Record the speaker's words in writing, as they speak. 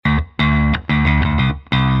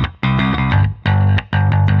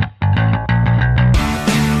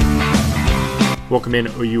Welcome in,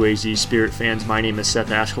 OUAZ Spirit fans. My name is Seth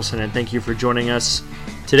Askelson, and thank you for joining us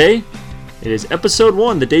today. It is episode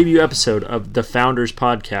 1, the debut episode of the Founders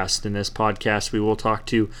Podcast. In this podcast, we will talk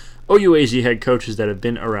to OUAZ head coaches that have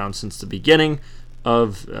been around since the beginning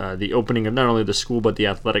of the opening of not only the school, but the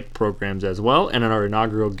athletic programs as well. And our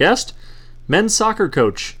inaugural guest, men's soccer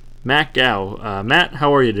coach, Matt Gow. Matt,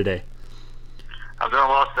 how are you today? I'm doing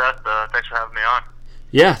well, Seth. Thanks for having me on.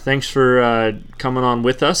 Yeah, thanks for coming on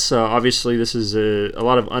with us. Obviously, this is a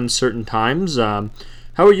lot of uncertain times. How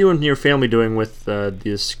are you and your family doing with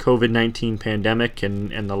this COVID-19 pandemic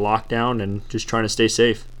and the lockdown and just trying to stay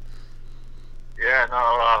safe? Yeah,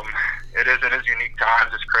 it is unique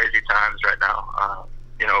times. It's crazy times right now.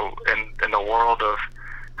 In the world of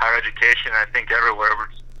higher education, I think everywhere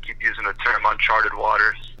we keep using the term uncharted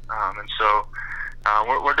waters.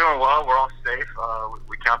 We're doing well. We're all safe.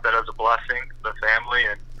 We count that as a blessing, the family.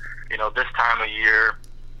 And, this time of year,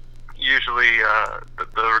 usually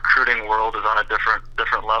the recruiting world is on a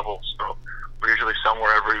different level. So we're usually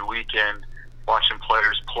somewhere every weekend watching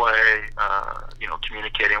players play,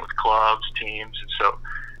 communicating with clubs, teams. And so,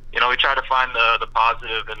 we try to find the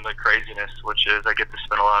positive in the craziness, which is I get to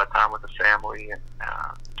spend a lot of time with the family and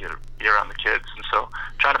be around the kids. And so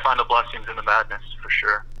trying to find the blessings in the madness for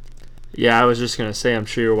sure. Yeah, I was just going to say, I'm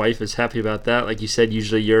sure your wife is happy about that. Like you said,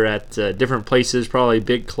 usually you're at different places, probably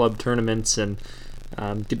big club tournaments, and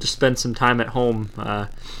get to spend some time at home.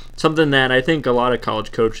 Something that I think a lot of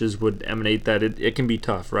college coaches would emanate that it can be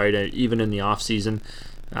tough, right? Even in the off season,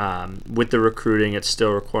 with the recruiting, it's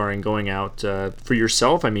still requiring going out for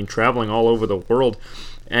yourself. I mean, traveling all over the world.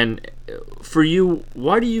 And for you,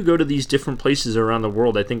 why do you go to these different places around the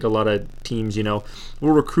world? I think a lot of teams, will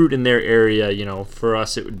recruit in their area. For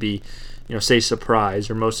us, it would be, say Surprise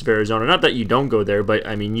or most of Arizona. Not that you don't go there, but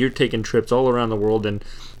I mean, you're taking trips all around the world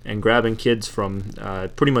and grabbing kids from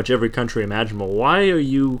pretty much every country imaginable. Why are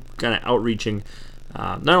you kind of outreaching,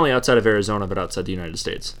 not only outside of Arizona, but outside the United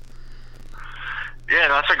States? Yeah,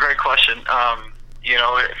 that's a great question.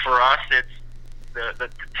 For us, it's the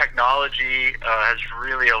technology has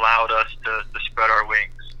really allowed us to spread our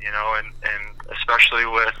wings, and especially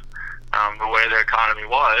with the way the economy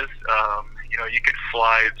was, you could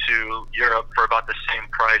fly to Europe for about the same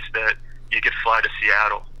price that you could fly to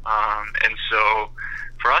Seattle. And so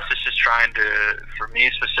for us, it's just for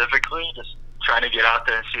me specifically, just trying to get out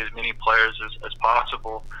there and see as many players as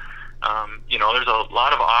possible. There's a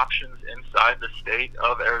lot of options inside the state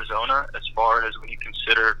of Arizona as far as when you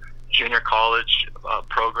consider junior college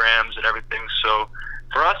programs and everything. So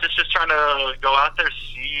for us, it's just trying to go out there,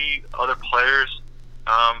 see other players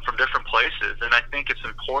from different places. And I think it's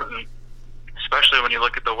important, especially when you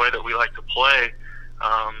look at the way that we like to play,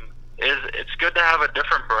 it's good to have a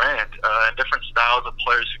different brand and different styles of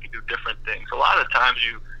players who can do different things. A lot of times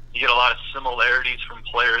you get a lot of similarities from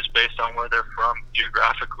players based on where they're from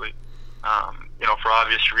geographically, for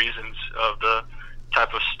obvious reasons of the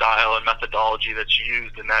type of style and methodology that's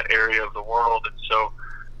used in that area of the world. And so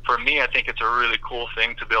for me, I think it's a really cool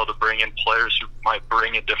thing to be able to bring in players who might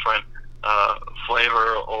bring a different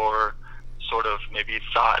flavor or sort of maybe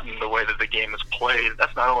thought in the way that the game is played.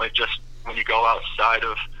 That's not only just when you go outside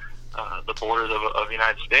of the borders of the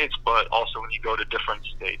United States, but also when you go to different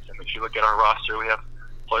states. And if you look at our roster, we have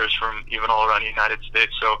players from even all around the United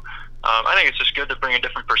States. So I think it's just good to bring in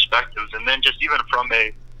different perspectives. And then just even from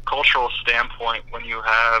a cultural standpoint, when you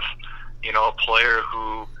have, a player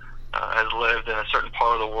who has lived in a certain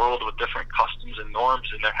part of the world with different customs and norms,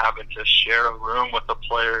 and they're having to share a room with a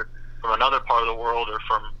player from another part of the world or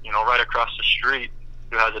from, right across the street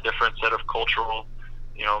who has a different set of cultural,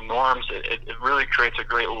 norms, it really creates a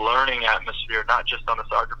great learning atmosphere, not just on the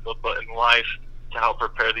soccer field, but in life, to help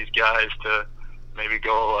prepare these guys to maybe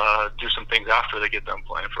go do some things after they get done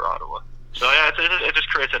playing for Ottawa. So, yeah, it just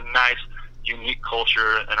creates a nice, unique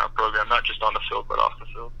culture in our program, not just on the field, but off the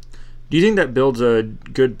field. Do you think that builds a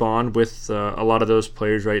good bond with a lot of those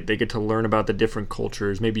players, right? They get to learn about the different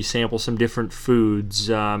cultures, maybe sample some different foods,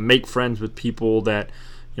 make friends with people that,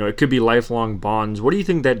 it could be lifelong bonds. What do you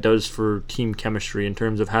think that does for team chemistry in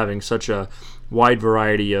terms of having such a wide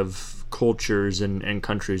variety of cultures and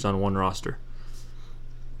countries on one roster?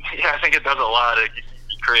 Yeah, I think it does a lot. It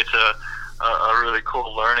creates a really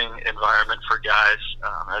cool learning environment for guys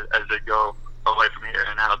as they go away from here,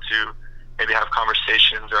 and how to maybe have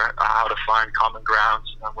conversations or how to find common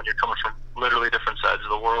grounds when you're coming from literally different sides of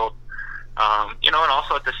the world. And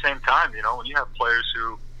also at the same time, when you have players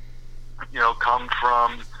who, come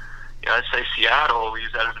from, let's say Seattle, we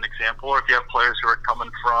use that as an example, or if you have players who are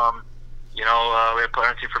coming from, we have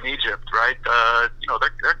players from Egypt, right? If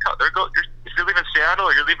you're leaving Seattle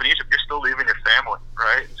or you're leaving Egypt, you're still leaving your family,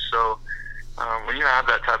 right? So When you have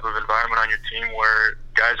that type of environment on your team where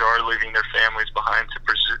guys are leaving their families behind to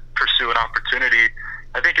pursue an opportunity,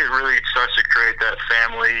 I think it really starts to create that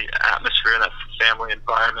family atmosphere and that family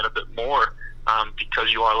environment a bit more,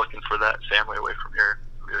 because you are looking for that family away from your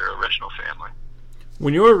original family.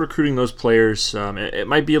 When you're recruiting those players, it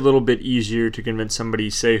might be a little bit easier to convince somebody,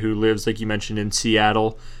 say, who lives, like you mentioned, in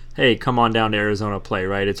Seattle, hey, come on down to Arizona, play,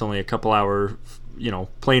 right? It's only a couple-hour,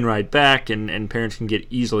 plane ride back, and parents can get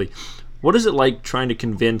easily. What is it like trying to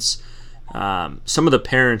convince some of the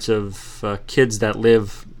parents of kids that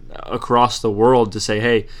live across the world to say,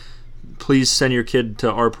 hey, please send your kid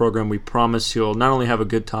to our program. We promise he'll not only have a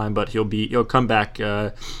good time, but he'll come back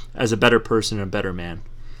as a better person and a better man?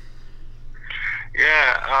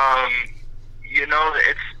 Yeah,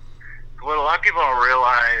 it's what a lot of people don't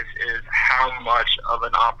realize is how much of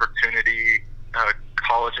an opportunity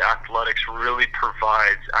college athletics really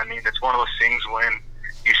provides. I mean, it's one of those things when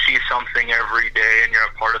you see something every day and you're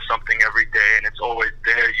a part of something every day and it's always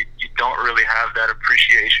there, you don't really have that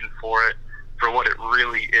appreciation for it, for what it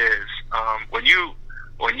really is. When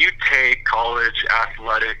you take college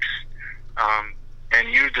athletics and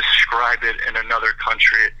you describe it in another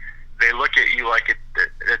country, they look at you like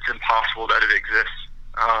it's impossible that it exists.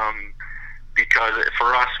 Because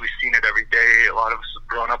for us, we've seen it every day. A lot of us have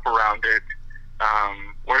grown up around it,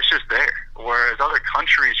 where it's just there. Whereas other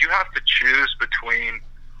countries, you have to choose between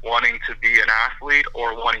wanting to be an athlete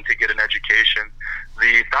or wanting to get an education.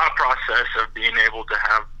 The thought process of being able to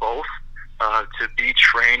have both, to be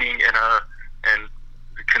training and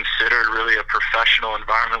considered really a professional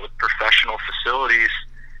environment with professional facilities,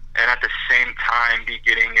 and at the same time be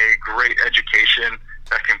getting a great education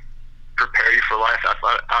that can prepare you for life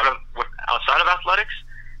outside of athletics,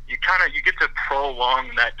 you get to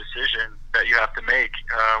prolong that decision that you have to make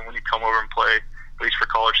when you come over and play, at least for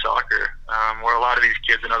college soccer, where a lot of these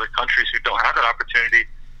kids in other countries who don't have that opportunity,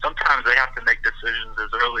 sometimes they have to make decisions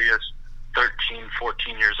as early as 13,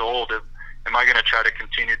 14 years old. Am I going to try to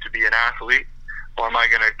continue to be an athlete, or am I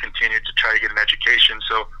going to continue to try to get an education?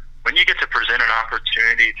 So when you get to present an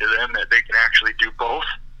opportunity to them that they can actually do both,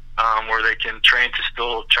 where they can train to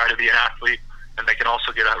still try to be an athlete and they can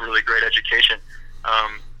also get a really great education,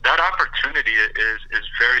 that opportunity is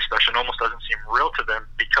very special and almost doesn't seem real to them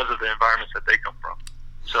because of the environments that they come from.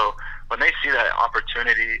 So when they see that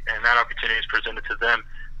opportunity and that opportunity is presented to them,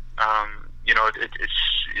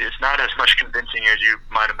 it's not as much convincing as you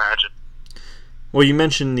might imagine. Well, you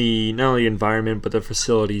mentioned not only the environment, but the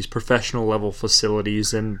facilities, professional level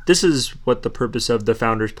facilities, and this is what the purpose of the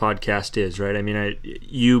Founders Podcast is, right? I mean,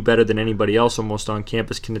 you better than anybody else almost on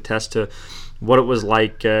campus can attest to what it was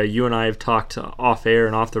like. You and I have talked off air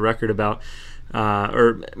and off the record about,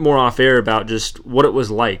 or more off air about just what it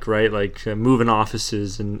was like, right? Like moving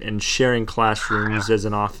offices and sharing classrooms as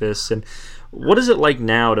an office. And what is it like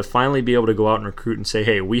now to finally be able to go out and recruit and say,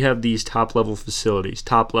 hey, we have these top-level facilities,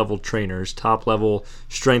 top-level trainers, top-level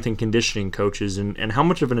strength and conditioning coaches, and how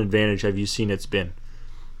much of an advantage have you seen it's been?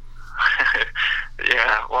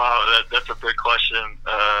 Yeah, wow, that's a big question,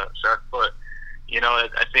 Seth. But,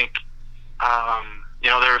 I think,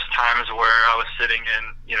 there was times where I was sitting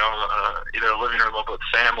in, either a living room with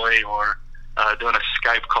family or doing a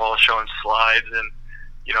Skype call showing slides, and,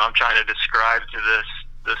 I'm trying to describe to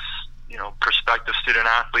this prospective student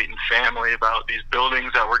athlete and family about these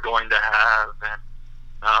buildings that we're going to have, and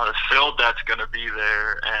the field that's going to be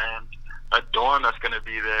there, and a dorm that's going to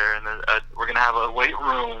be there, and we're going to have a weight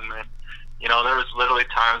room. And there was literally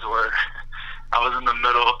times where I was in the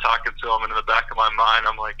middle of talking to them, and in the back of my mind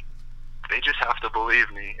I'm like, they just have to believe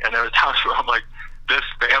me. And there were times where I'm like, this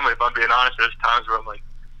family, if I'm being honest, there's times where I'm like,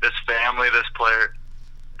 this family, this player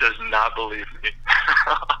does not believe me.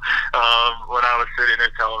 When I was sitting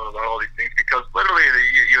there telling them about all these things, because literally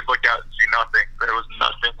you'd look out and see nothing. There was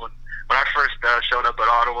nothing. When I first showed up at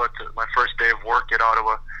Ottawa, to my first day of work at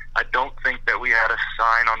Ottawa, I don't think that we had a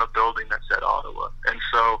sign on the building that said Ottawa. And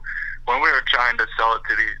so when we were trying to sell it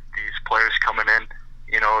to these players coming in,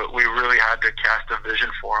 we really had to cast a vision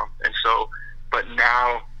for them. And so, but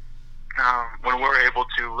now, when we're able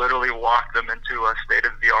to literally walk them into a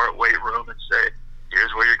state-of-the-art weight room and say,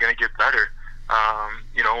 here's where you're going to get better.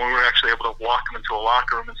 When we're actually able to walk them into a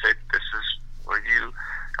locker room and say, this is where you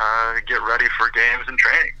get ready for games and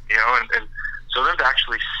training, and so them to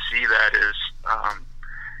actually see that is,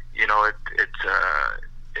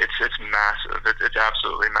 it's massive. It's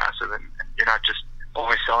absolutely massive. And you're not just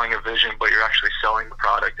only selling a vision, but you're actually selling the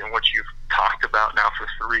product and what you've talked about now for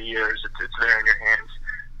 3 years. It's there in your hands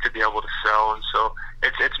to be able to sell. And so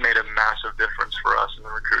it's made a massive difference for us in the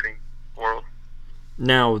recruiting world.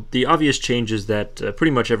 Now, the obvious changes that pretty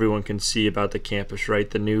much everyone can see about the campus, right?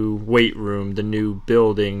 The new weight room, the new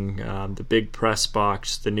building, the big press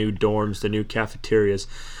box, the new dorms, the new cafeterias.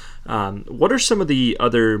 What are some of the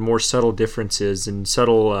other more subtle differences and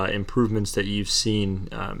subtle improvements that you've seen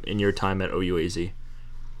in your time at OUAZ?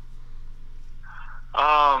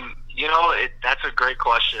 That's a great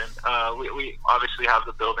question. We obviously have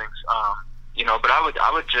the buildings, but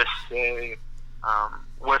I would just say,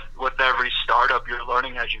 with every startup, you're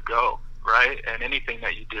learning as you go, right? And anything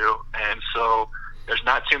that you do. And so there's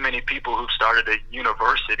not too many people who've started a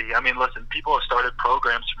university. I mean, listen, people have started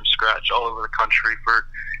programs from scratch all over the country for,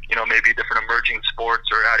 maybe different emerging sports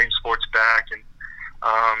or adding sports back. And,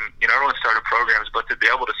 everyone started programs, but to be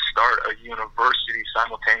able to start a university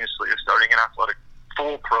simultaneously as starting an athletic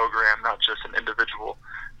full program, not just an individual,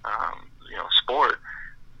 sport.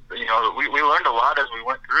 We learned a lot as we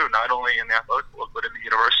went through, not only in the athletic world, but in the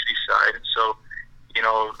university side. And so,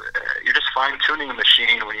 you're just fine-tuning the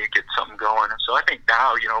machine when you get something going. And so I think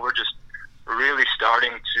now, we're just really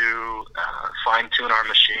starting to fine-tune our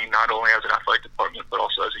machine, not only as an athletic department, but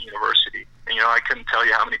also as a university. And, I couldn't tell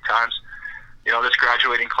you how many times, this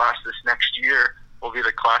graduating class this next year will be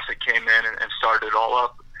the class that came in and started it all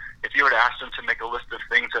up. If you were to ask them to make a list of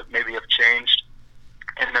things that maybe have changed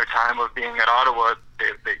in their time of being at Ottawa,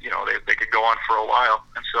 they could go on for a while.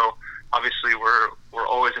 And so obviously we're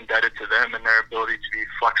always indebted to them and their ability to be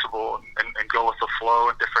flexible and go with the flow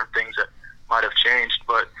and different things that might have changed.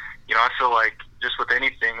 But, I feel like just with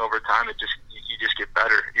anything over time, you just get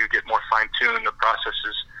better. You get more fine-tuned. The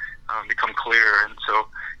processes become clearer. And so,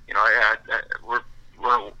 we're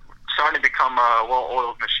starting to become a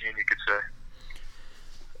well-oiled machine, you could say.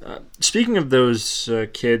 Speaking of those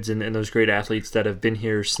kids and those great athletes that have been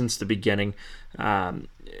here since the beginning, and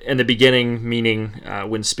the beginning meaning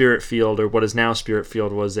when Spirit Field, or what is now Spirit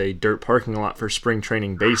Field, was a dirt parking lot for spring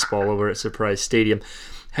training baseball over at Surprise Stadium,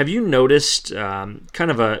 have you noticed kind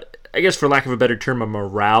of I guess for lack of a better term, a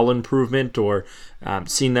morale improvement, or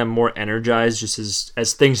seen them more energized just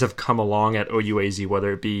as things have come along at OUAZ,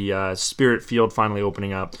 whether it be Spirit Field finally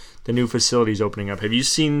opening up, the new facilities opening up? Have you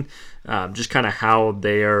seen just kind of how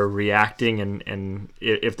they are reacting and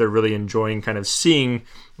if they're really enjoying kind of seeing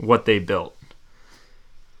what they built?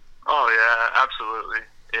 Oh, yeah, absolutely.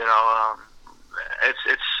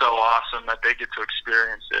 It's so awesome that they get to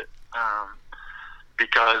experience it.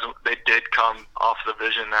 Because they did come off the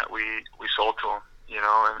vision that we sold to them,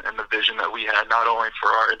 and the vision that we had, not only for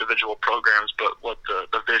our individual programs, but what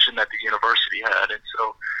the vision that the university had. And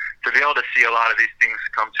so to be able to see a lot of these things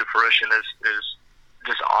come to fruition is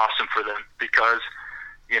just awesome for them, because,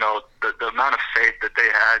 the amount of faith that they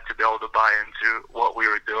had to be able to buy into what we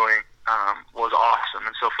were doing was awesome.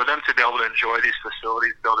 And so for them to be able to enjoy these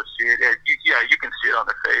facilities, be able to see it, you can see it on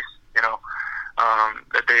their face,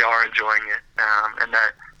 that they are enjoying it, and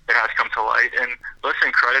that it has come to light. And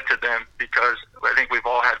listen, credit to them, because I think we've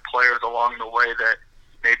all had players along the way that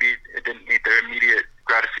maybe it didn't meet their immediate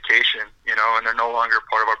gratification, and they're no longer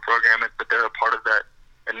part of our program, but they're a part of that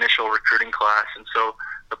initial recruiting class. And so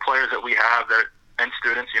the players that we have and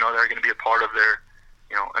students, they're going to be a part of their,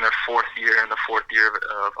 in their fourth year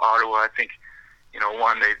of Ottawa. I think,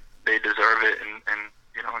 one, they deserve it, and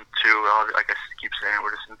two, like I keep saying,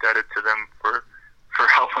 we're just indebted to them for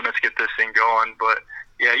helping us get this thing going. But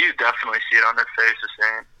yeah, you definitely see it on their faces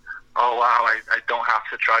saying, oh wow, I don't have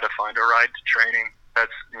to try to find a ride to training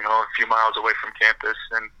that's a few miles away from campus,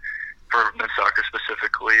 and for men's soccer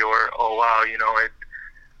specifically, or oh wow,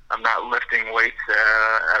 I'm not lifting weights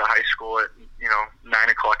at a high school at 9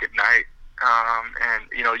 o'clock at night. And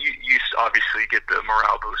you obviously get the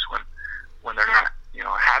morale boost when they're not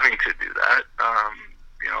having to do that.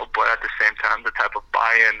 But at the same time, the type of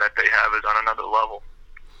buy-in that they have is on another level.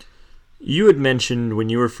 You had mentioned when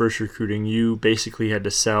you were first recruiting, you basically had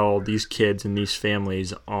to sell these kids and these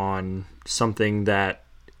families on something that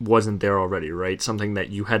wasn't there already, right? Something that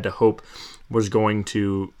you had to hope was going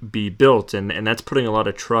to be built, and that's putting a lot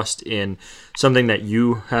of trust in something that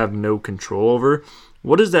you have no control over.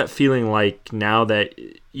 What is that feeling like now that,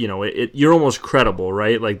 you're almost credible,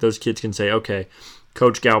 right? Like those kids can say, okay,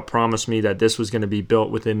 Coach Gow promised me that this was going to be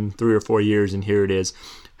built within 3 or 4 years, and here it is.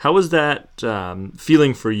 How is that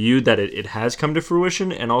feeling for you that it has come to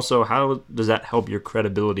fruition, and also how does that help your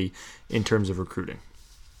credibility in terms of recruiting?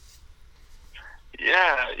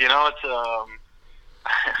 Yeah, it's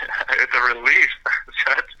it's a relief.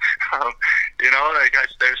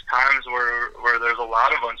 There's times where there's a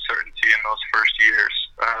lot of uncertainty in those first years,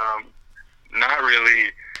 not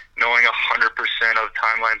really knowing 100% of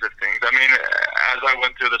timelines of things. I mean, as I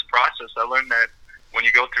went through this process, I learned that when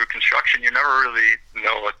you go through construction, you never really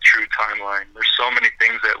know a true timeline. There's so many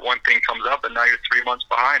things that one thing comes up and now you're 3 months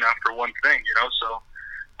behind after one thing, So,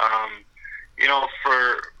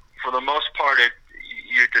 for the most part,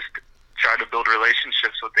 you just try to build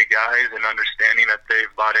relationships with the guys and understanding that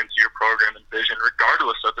they've bought into your program and vision,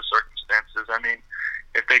 regardless of the circumstances. I mean,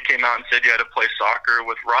 if they came out and said you had to play soccer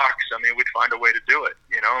with rocks, I mean, we'd find a way to do it,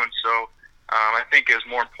 And so, I think it's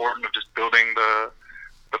more important of just building the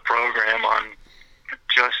program on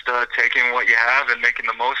just taking what you have and making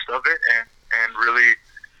the most of it, and really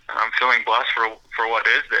feeling blessed for what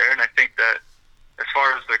is there. And I think that as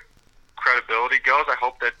far as the credibility goes, I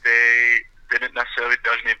hope that they didn't necessarily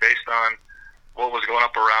judge me based on what was going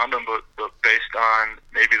up around them, but based on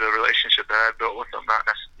maybe the relationship that I built with them. Not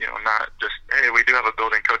just, hey, we do have a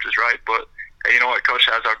building, coach is right, but hey, you know what, coach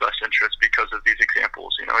has our best interests because of these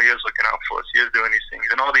examples. He is looking out for us. He is doing these things,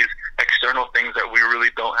 and all these external things that we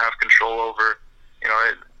really don't have control over.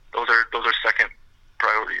 Those are second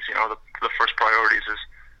priorities. The first priorities is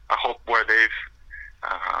I hope where they've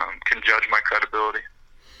can judge my credibility.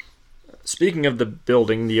 Speaking of the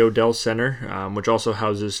building, the O'Dell Center, which also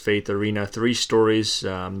houses Faith Arena, 3 stories.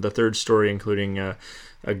 The third story including a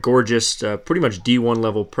gorgeous, pretty much D1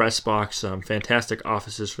 level press box, fantastic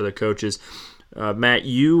offices for the coaches. Matt,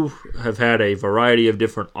 you have had a variety of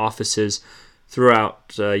different offices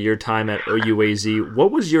throughout your time at OUAZ.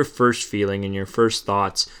 What was your first feeling and your first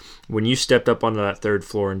thoughts when you stepped up onto that third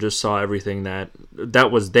floor and just saw everything that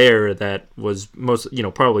was there, that was most,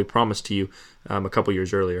 probably promised to you a couple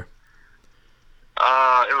years earlier?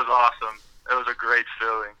 It was awesome. It was a great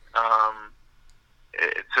feeling.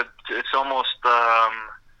 It's almost,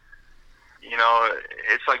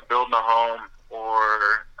 it's like building a home,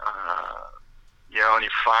 or, and you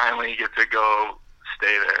finally get to go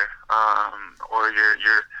stay there. Or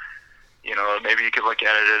you're, maybe you could look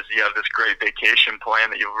at it as you have this great vacation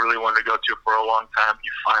plan that you really wanted to go to for a long time.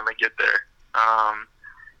 You finally get there.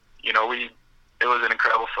 It was an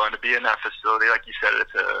incredible fun to be in that facility. Like you said,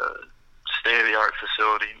 it's a state-of-the-art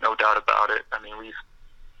facility, no doubt about it. I mean,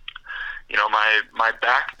 my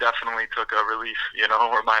back definitely took a relief,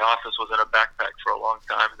 where my office was in a backpack for a long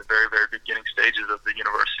time in the very, very beginning stages of the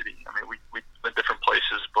university. I mean, we went different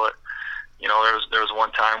places, but, there was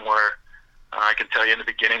one time where I can tell you in the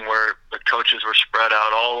beginning where the coaches were spread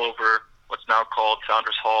out all over what's now called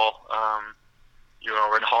Founders Hall.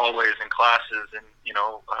 We're in hallways and classes, and,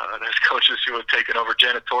 there's coaches who had taken over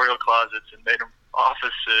janitorial closets and made them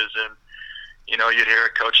offices, and, you'd hear a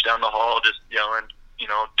coach down the hall just yelling,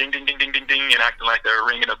 ding, ding, ding, ding, ding, ding, and acting like they were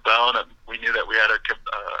ringing a bell, and we knew that we had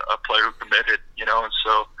a player who committed, and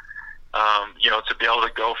so, to be able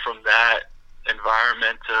to go from that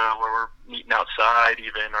environment where we're meeting outside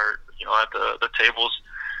even, or, at the tables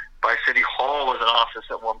by City Hall was an office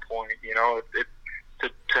at one point,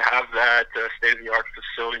 to have that state-of-the-art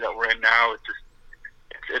facility that we're in now,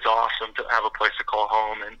 it's awesome to have a place to call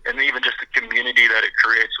home, and even just the community that it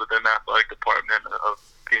creates within that athletic department of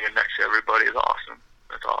being next to everybody is awesome.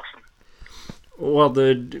 That's awesome. Well,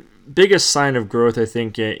 the biggest sign of growth, I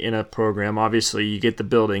think, in a program, obviously you get the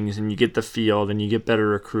buildings and you get the field and you get better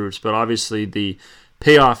recruits, but obviously the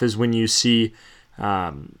payoff is when you see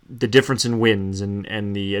the difference in wins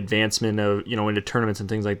and the advancement of, into tournaments and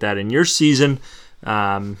things like that. And your season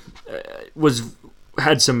had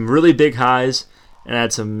some really big highs and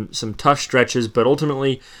had some tough stretches, but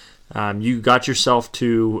ultimately you got yourself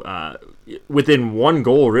to within one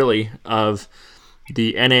goal, really, of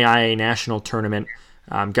the NAIA National Tournament,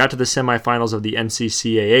 got to the semifinals of the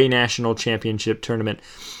NCCAA National Championship Tournament.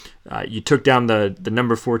 You took down the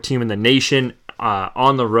number 4 team in the nation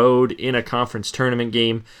on the road in a conference tournament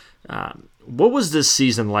game. What was this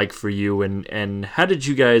season like for you, and how did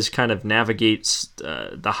you guys kind of navigate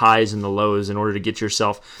the highs and the lows in order to get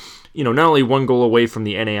yourself, not only one goal away from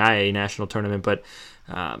the NAIA National Tournament, but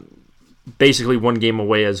basically one game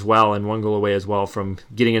away as well, and one goal away as well from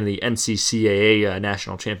getting into the NCCAA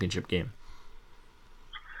National Championship game?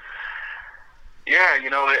 Yeah,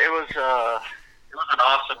 it was an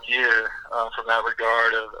awesome year from that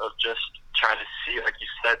regard of just trying to see, like you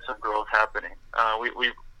said, some growth happening.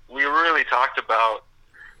 We really talked about,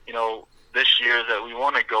 this year that we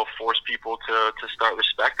want to go force people to start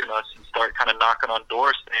respecting us and start kind of knocking on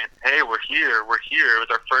doors saying, hey, we're here. It was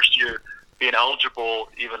our first year being eligible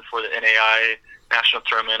even for the NAIA National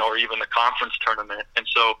Tournament or even the conference tournament. And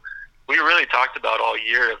so we really talked about all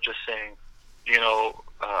year of just saying,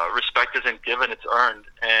 respect isn't given, it's earned.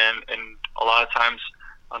 And a lot of times,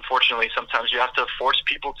 unfortunately, sometimes you have to force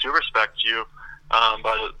people to respect you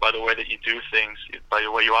by the way that you do things, by the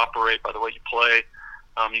way you operate, by the way you play.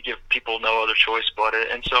 You give people no other choice but it.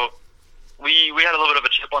 And so we had a little bit of a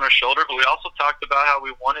chip on our shoulder, but we also talked about how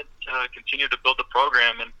we wanted to continue to build the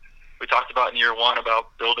program, and we talked about in year one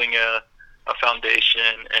about building a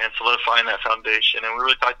foundation and solidifying that foundation, and we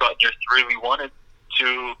really talked about in year three we wanted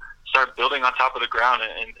to start building on top of the ground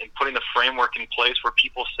and putting the framework in place where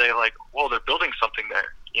people say like, whoa, they're building something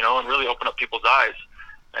there, and really open up people's eyes.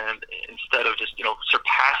 And instead of just,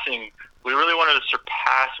 surpassing, we really wanted to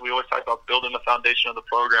surpass. We always talked about building the foundation of the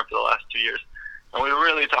program for the last 2 years. And we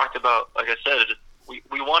really talked about, like I said,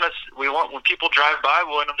 we want when people drive by,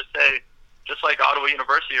 we want them to say, just like Ottawa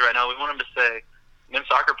University right now, we want them to say, men's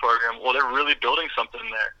soccer program, well, they're really building something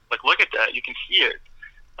there. Like, look at that. You can see it.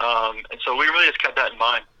 And so we really just kept that in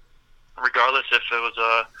mind, regardless if it was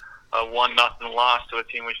a 1-0 loss to a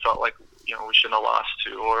team we felt like, we shouldn't have lost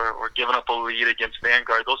to, or giving up a lead against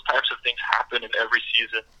Vanguard. Those types of things happen in every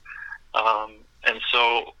season. And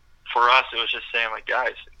so for us, it was just saying, like,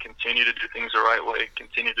 guys, continue to do things the right way,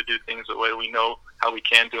 continue to do things the way we know how we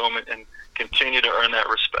can do them, and continue to earn that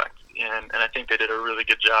respect. And I think they did a really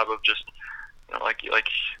good job of just,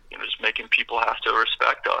 just making people have to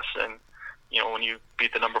respect us. And, when you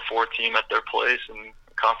beat the number 4 team at their place in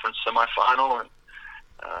conference semifinal, and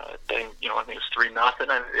I think it was 3-0.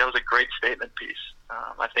 It was a great statement piece.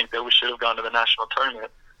 I think that we should have gone to the national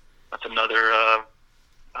tournament. That's another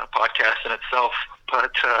podcast in itself.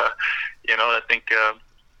 But I think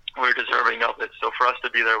we're deserving of it. So for us to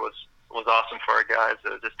be there was awesome for our guys,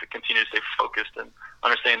 just to continue to stay focused and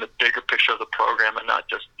understand the bigger picture of the program and not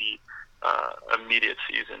just the immediate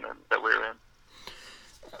season that we're in.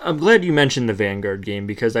 I'm glad you mentioned the Vanguard game,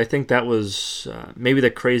 because I think that was maybe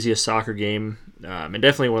the craziest soccer game, and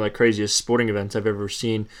definitely one of the craziest sporting events I've ever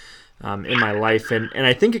seen in my life. And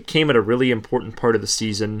I think it came at a really important part of the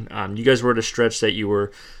season. You guys were at a stretch that you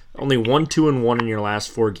were only 1-2-1 in your last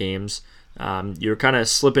 4 games. You were kind of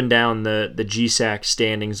slipping down the GSAC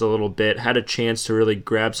standings a little bit, had a chance to really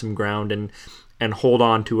grab some ground and hold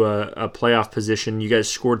on to a playoff position. You guys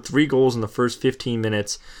scored 3 goals in the first 15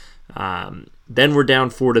 minutes. Then we're down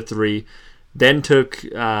 4-3. Then took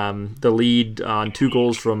the lead on 2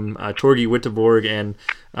 goals from Torgi Witteborg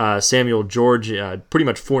and Samuel George, pretty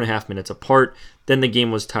much 4.5 minutes apart. Then the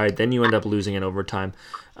game was tied. Then you end up losing in overtime.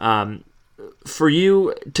 For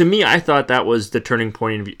you, to me, I thought that was the turning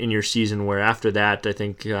point in your season, where after that, I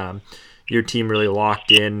think your team really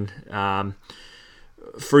locked in.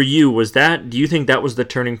 For you, do you think that was the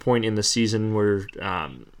turning point in the season where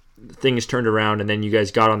things turned around and then you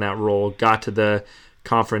guys got on that roll, got to the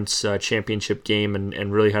conference championship game,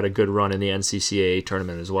 and really had a good run in the NCCAA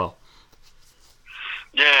tournament as well?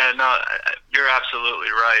 Yeah, no, you're absolutely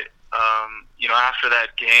right. After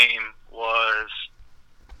that game was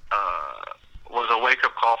a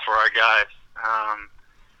wake-up call for our guys.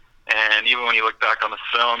 And even when you look back on the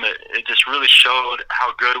film, it just really showed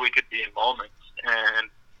how good we could be in moments. And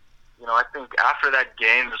I think after that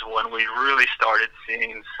game is when we really started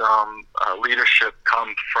seeing some leadership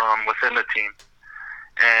come from within the team.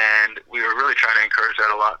 And we were really trying to encourage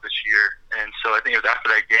that a lot this year. And so I think it was after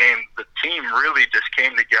that game, the team really just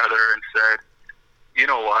came together and said, you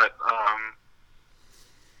know what,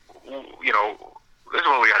 this is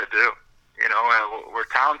what we got to do. And we're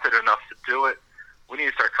talented enough to do it. We need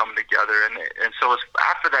to start coming together. And so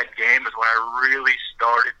after that game is when I really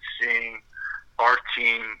started seeing our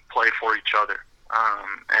team play for each other.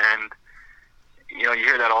 You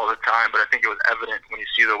hear that all the time, but I think it was evident when you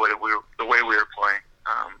see the way we were playing.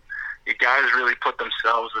 The guys really put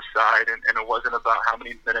themselves aside, and it wasn't about how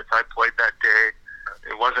many minutes I played that day.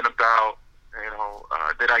 It wasn't about,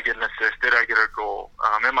 did I get an assist? Did I get a goal?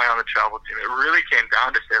 Am I on the travel team? It really came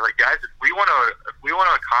down to say, like, guys, if we want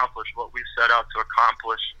to accomplish what we set out to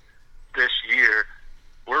accomplish this year,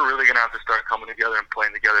 we're really going to have to start coming together and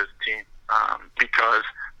playing together as a team. Because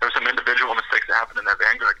there's some individual mistakes that happened in that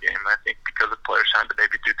Vanguard game. I think because the players had to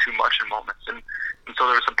maybe do too much in moments, and so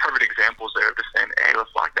there were some perfect examples there of just saying, "Hey, let's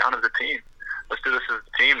lock down as a team. Let's do this as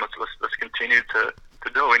a team. Let's continue to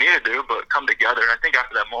do what we need to do, but come together." And I think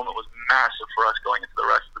after that moment was massive for us going into the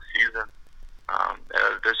rest of the season.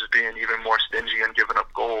 There's just being even more stingy and giving up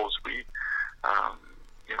goals.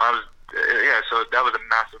 So that was a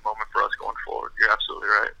massive moment for us going forward. You're absolutely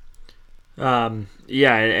right.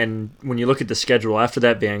 And when you look at the schedule after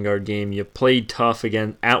that Vanguard game, you played tough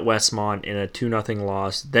again at Westmont in a 2-0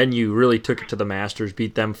 loss. Then you really took it to the Masters,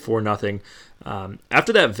 beat them 4-0.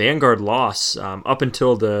 After that Vanguard loss, up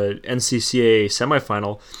until the NCCAA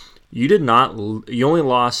semifinal, you only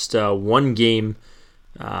lost 1 game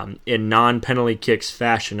in non-penalty kicks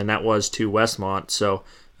fashion, and that was to Westmont. So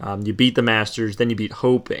you beat the Masters, then you beat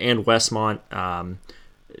Hope and Westmont.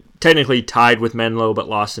 Technically tied with Menlo, but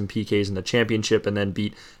lost in PKs in the championship, and then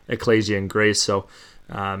beat Ecclesia and Grace. So,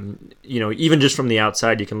 even just from the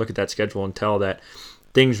outside, you can look at that schedule and tell that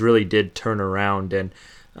things really did turn around. And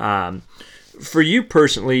for you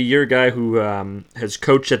personally, you're a guy who has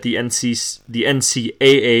coached at the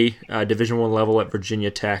NCAA Division I level at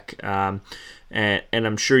Virginia Tech, and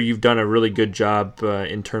I'm sure you've done a really good job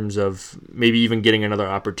in terms of maybe even getting another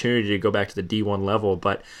opportunity to go back to the D1 level.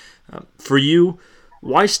 But for you,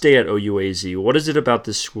 why stay at OUAZ? What is it about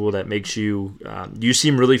this school that makes you you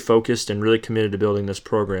seem really focused and really committed to building this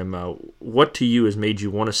program? What to you has made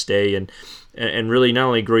you want to stay and really not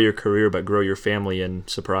only grow your career but grow your family and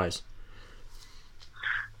Surprise?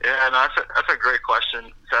 Yeah, no, that's a great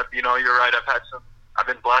question, Seth. You're right. I've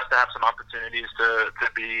been blessed to have some opportunities to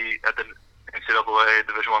be at the NCAA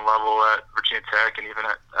Division I level at Virginia Tech and even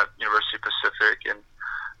at University Pacific, and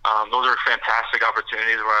those are fantastic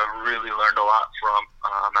opportunities where I really learned a lot from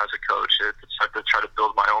as a coach to try to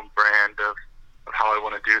build my own brand of how I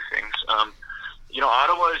want to do things.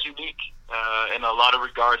 Ottawa is unique in a lot of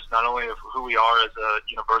regards, not only of who we are as a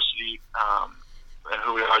university and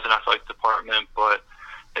who we are as an athletic department, but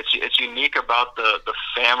it's unique about the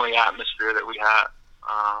family atmosphere that we have.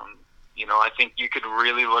 I think you could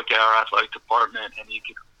really look at our athletic department and you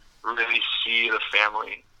could really see the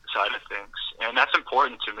family side of things, and that's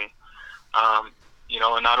important to me. And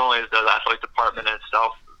not only is the athletic department in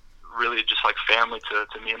itself really just like family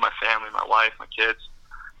to me and my family, my wife, my kids,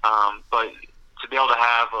 but to be able to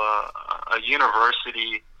have a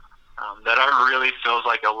university that I really feels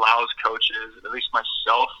like allows coaches, at least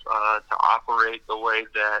myself, to operate the way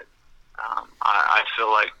that I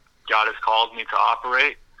feel like God has called me to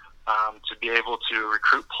operate, to be able to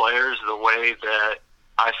recruit players the way that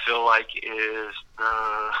I feel like is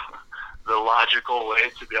the logical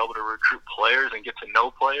way to be able to recruit players and get to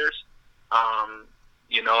know players.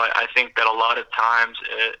 I think that a lot of times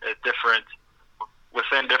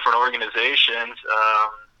within different organizations,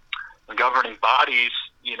 governing bodies,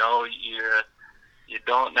 you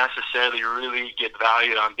don't necessarily really get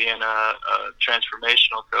valued on being a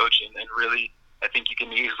transformational coach, and really I think you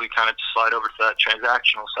can easily kind of slide over to that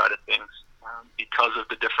transactional side of things because of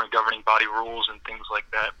the different governing body rules and things like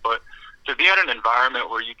that. But to be at an environment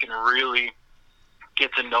where you can really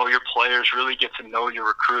get to know your players, really get to know your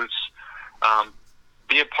recruits,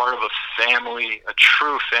 be a part of a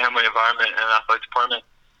true family environment in an athletic department,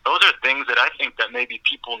 those are things that I think that maybe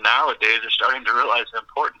people nowadays are starting to realize the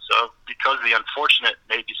importance of because of the unfortunate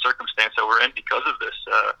maybe circumstance that we're in because of this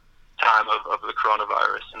time of the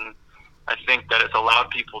coronavirus. And I think that it's allowed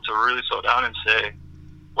people to really slow down and say,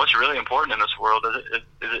 what's really important in this world? Is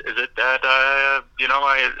it that I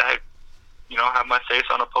have my face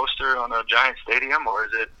on a poster on a giant stadium, or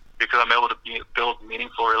is it because I'm able to build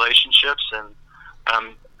meaningful relationships and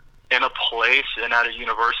in a place and at a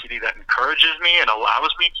university that encourages me and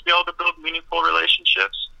allows me to be able to build meaningful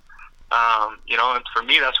relationships? And for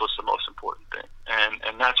me, that's what's the most important thing,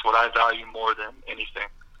 and that's what I value more than anything,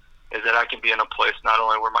 is that I can be in a place not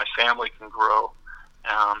only where my family can grow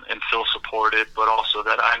and feel supported, but also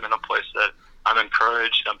that I'm in a place that I'm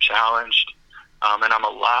encouraged, I'm challenged, and I'm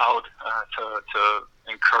allowed to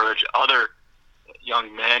encourage other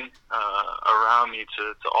young men around me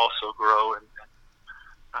to also grow and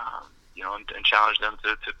challenge them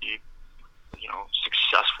to be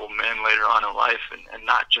successful men later on in life, and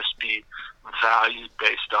not just be valued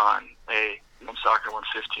based on men's soccer won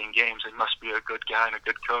 15 games, it must be a good guy and a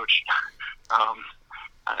good coach.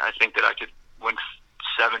 I think that I could win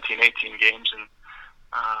 17, 18 games and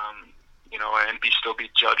still be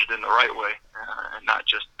judged in the right way, and not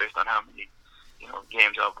just based on how many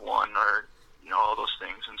games I've won or all those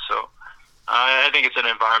things. And so I think it's an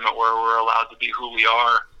environment where we're allowed to be who we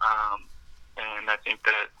are, and I think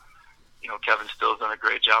that Kevin Still's done a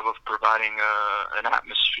great job of providing an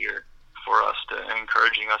atmosphere for us, to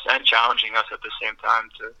encouraging us and challenging us at the same time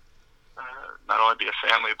to not only be a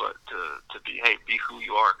family, but to be who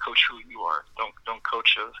you are, coach who you are. Don't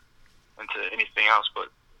coach into anything else, but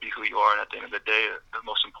be who you are. And at the end of the day, the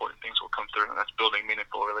most important things will come through, and that's building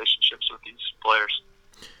meaningful relationships with these players.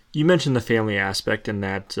 You mentioned the family aspect, and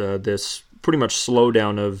that this pretty much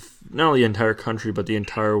slowdown of not only the entire country but the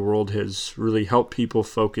entire world has really helped people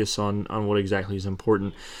focus on what exactly is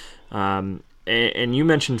important. And you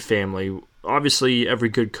mentioned family. Obviously, every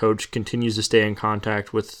good coach continues to stay in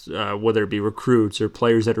contact with whether it be recruits or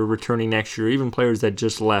players that are returning next year, even players that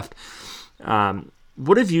just left.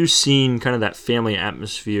 What have you seen kind of that family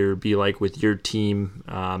atmosphere be like with your team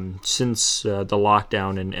since the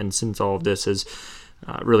lockdown and since all of this has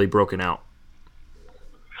really broken out?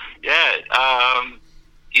 Yeah,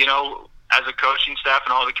 as a coaching staff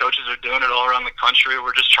and all the coaches are doing it all around the country,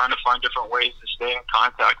 we're just trying to find different ways to stay in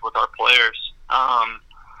contact with our players.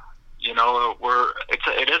 You know,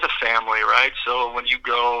 it is a family, right? So when you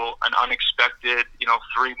go an unexpected,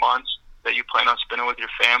 3 months that you plan on spending with your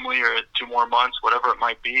family, or 2 more months, whatever it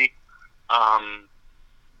might be,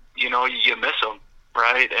 you miss them,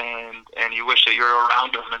 right? And you wish that you were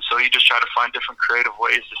around them, and so you just try to find different creative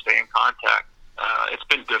ways to stay in contact. It's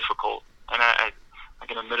been difficult, and I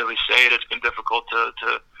can admittedly say it. It's been difficult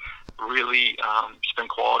to really spend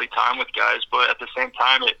quality time with guys, but at the same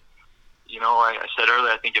time, I said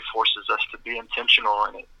earlier, I think it forces us to be intentional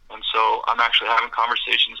in it. And so I'm actually having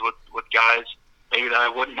conversations with guys maybe that I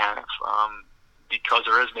wouldn't have, because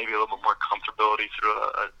there is maybe a little bit more comfortability through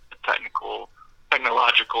a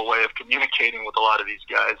technological way of communicating with a lot of these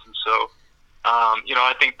guys. And so,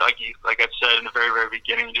 I think like I've said in the very, very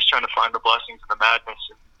beginning, just trying to find the blessings in the madness,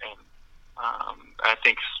 and I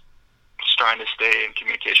think just trying to stay in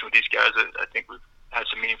communication with these guys. I think we've had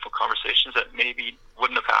some meaningful conversations that maybe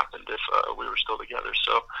wouldn't have happened if we were still together.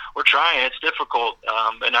 So we're trying. It's difficult,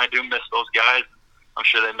 and I do miss those guys. I'm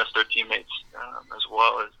sure they miss their teammates as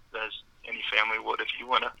well as any family would if you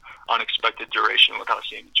went an unexpected duration without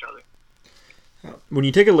seeing each other. When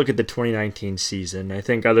you take a look at the 2019 season, I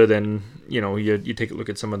think other than, you take a look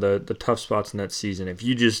at some of the tough spots in that season, if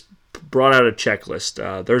you just brought out a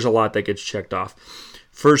checklist, there's a lot that gets checked off.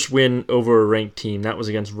 First win over a ranked team, that was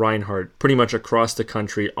against Reinhardt, pretty much across the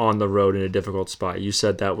country on the road in a difficult spot. You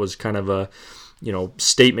said that was kind of a,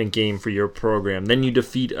 statement game for your program. Then you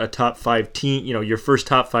defeat a top 5 team, your first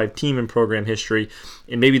top 5 team in program history,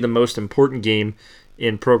 and maybe the most important game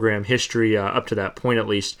in program history up to that point at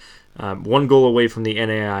least. 1 goal away from the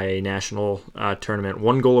NAIA National Tournament,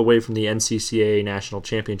 1 goal away from the NCCAA National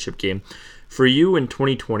Championship game. For you in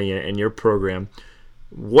 2020 and your program,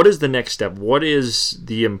 what is the next step? What is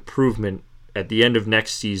the improvement at the end of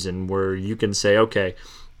next season where you can say, okay,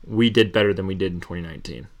 we did better than we did in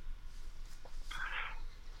 2019?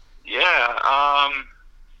 Yeah,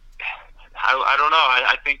 I don't know.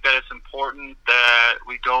 I think that it's important that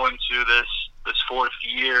we go into this 4th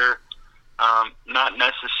year not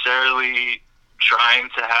necessarily trying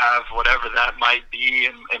to have whatever that might be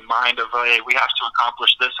in mind of, hey, we have to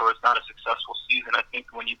accomplish this or it's not a successful season. I think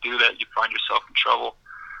when you do that, you find yourself in trouble.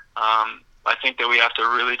 I think that we have to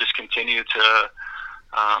really just continue to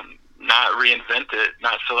not reinvent it,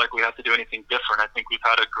 not feel like we have to do anything different. I think we've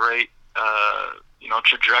had a great,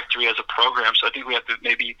 trajectory as a program. So I think we have to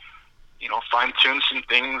maybe, fine-tune some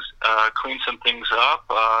things, clean some things up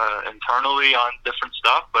internally on different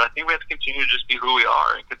stuff. But I think we have to continue to just be who we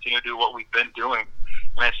are and continue to do what we've been doing.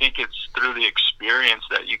 And I think it's through the experience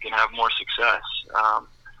that you can have more success.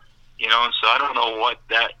 And so I don't know what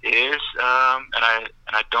that is, and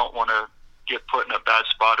I don't want to get put in a bad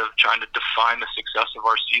spot of trying to define the success of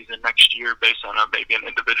our season next year based on maybe an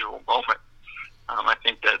individual moment. I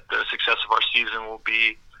think that the success of our season will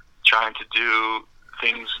be trying to do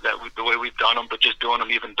things the way we've done them, but just doing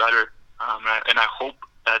them even better. And I hope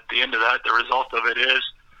at the end of that, the result of it is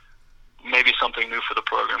maybe something new for the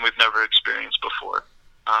program we've never experienced before.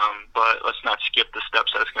 But let's not skip the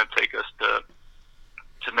steps that it's going to take us to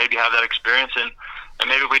maybe have that experience, and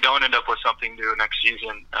maybe we don't end up with something new next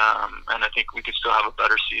season. And I think we could still have a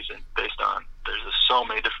better season based on there's just so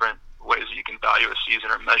many different ways that you can value a season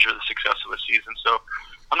or measure the success of a season. So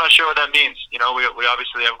I'm not sure what that means. We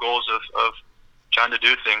obviously have goals of trying to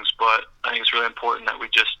do things, but I think it's really important that we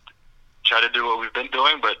just try to do what we've been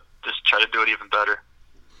doing, but just try to do it even better.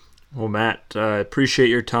 Well, Matt, appreciate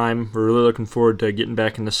your time. We're really looking forward to getting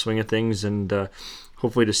back in the swing of things and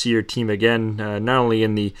hopefully to see your team again, not only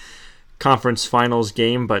in the conference finals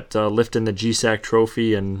game, but lifting the GSAC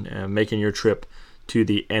trophy and making your trip to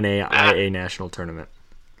the NAIA National Tournament.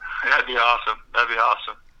 That'd be awesome.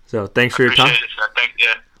 So thanks for your time. Appreciate it, sir.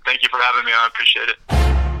 Thank you for having me on. I appreciate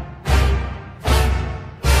it.